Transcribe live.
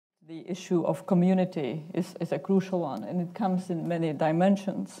The issue of community is a crucial one, and it comes in many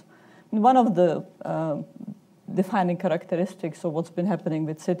dimensions. And one of the defining characteristics of what's been happening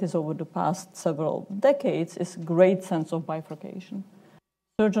with cities over the past several decades is great sense of bifurcation.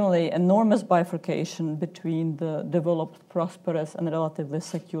 Certainly enormous bifurcation between the developed, prosperous, and relatively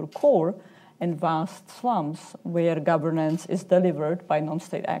secure core and vast slums where governance is delivered by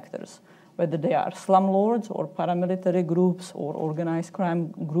non-state actors, whether they are slumlords or paramilitary groups or organized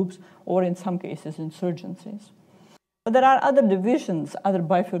crime groups, or in some cases insurgencies. But there are other divisions, other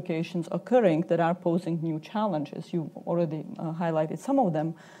bifurcations occurring that are posing new challenges. You already highlighted some of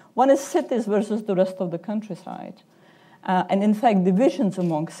them. One is cities versus the rest of the countryside. And in fact, divisions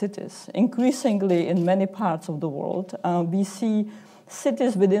among cities. Increasingly in many parts of the world, we see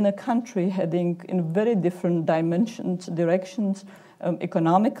cities within a country heading in very different dimensions, directions,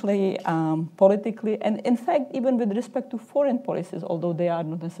 economically, politically, and in fact, even with respect to foreign policies, although they are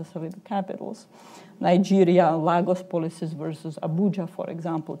not necessarily the capitals. Nigeria, Lagos policies versus Abuja, for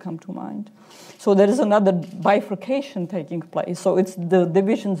example, come to mind. So there is another bifurcation taking place. So it's the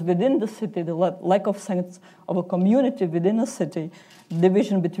divisions within the city, the lack of sense of a community within a city,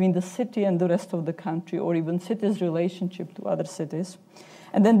 division between the city and the rest of the country, or even cities' relationship to other cities.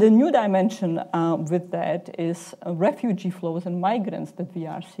 And then the new dimension with that is refugee flows and migrants that we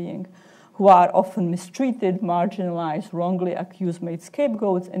are seeing, who are often mistreated, marginalized, wrongly accused, made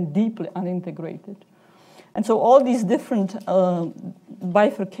scapegoats, and deeply unintegrated. And so all these different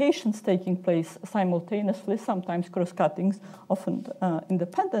bifurcations taking place simultaneously, sometimes cross-cutting, often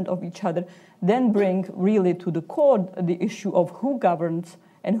independent of each other, then bring really to the core the issue of who governs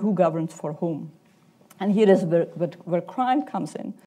and who governs for whom. And here is where crime comes in.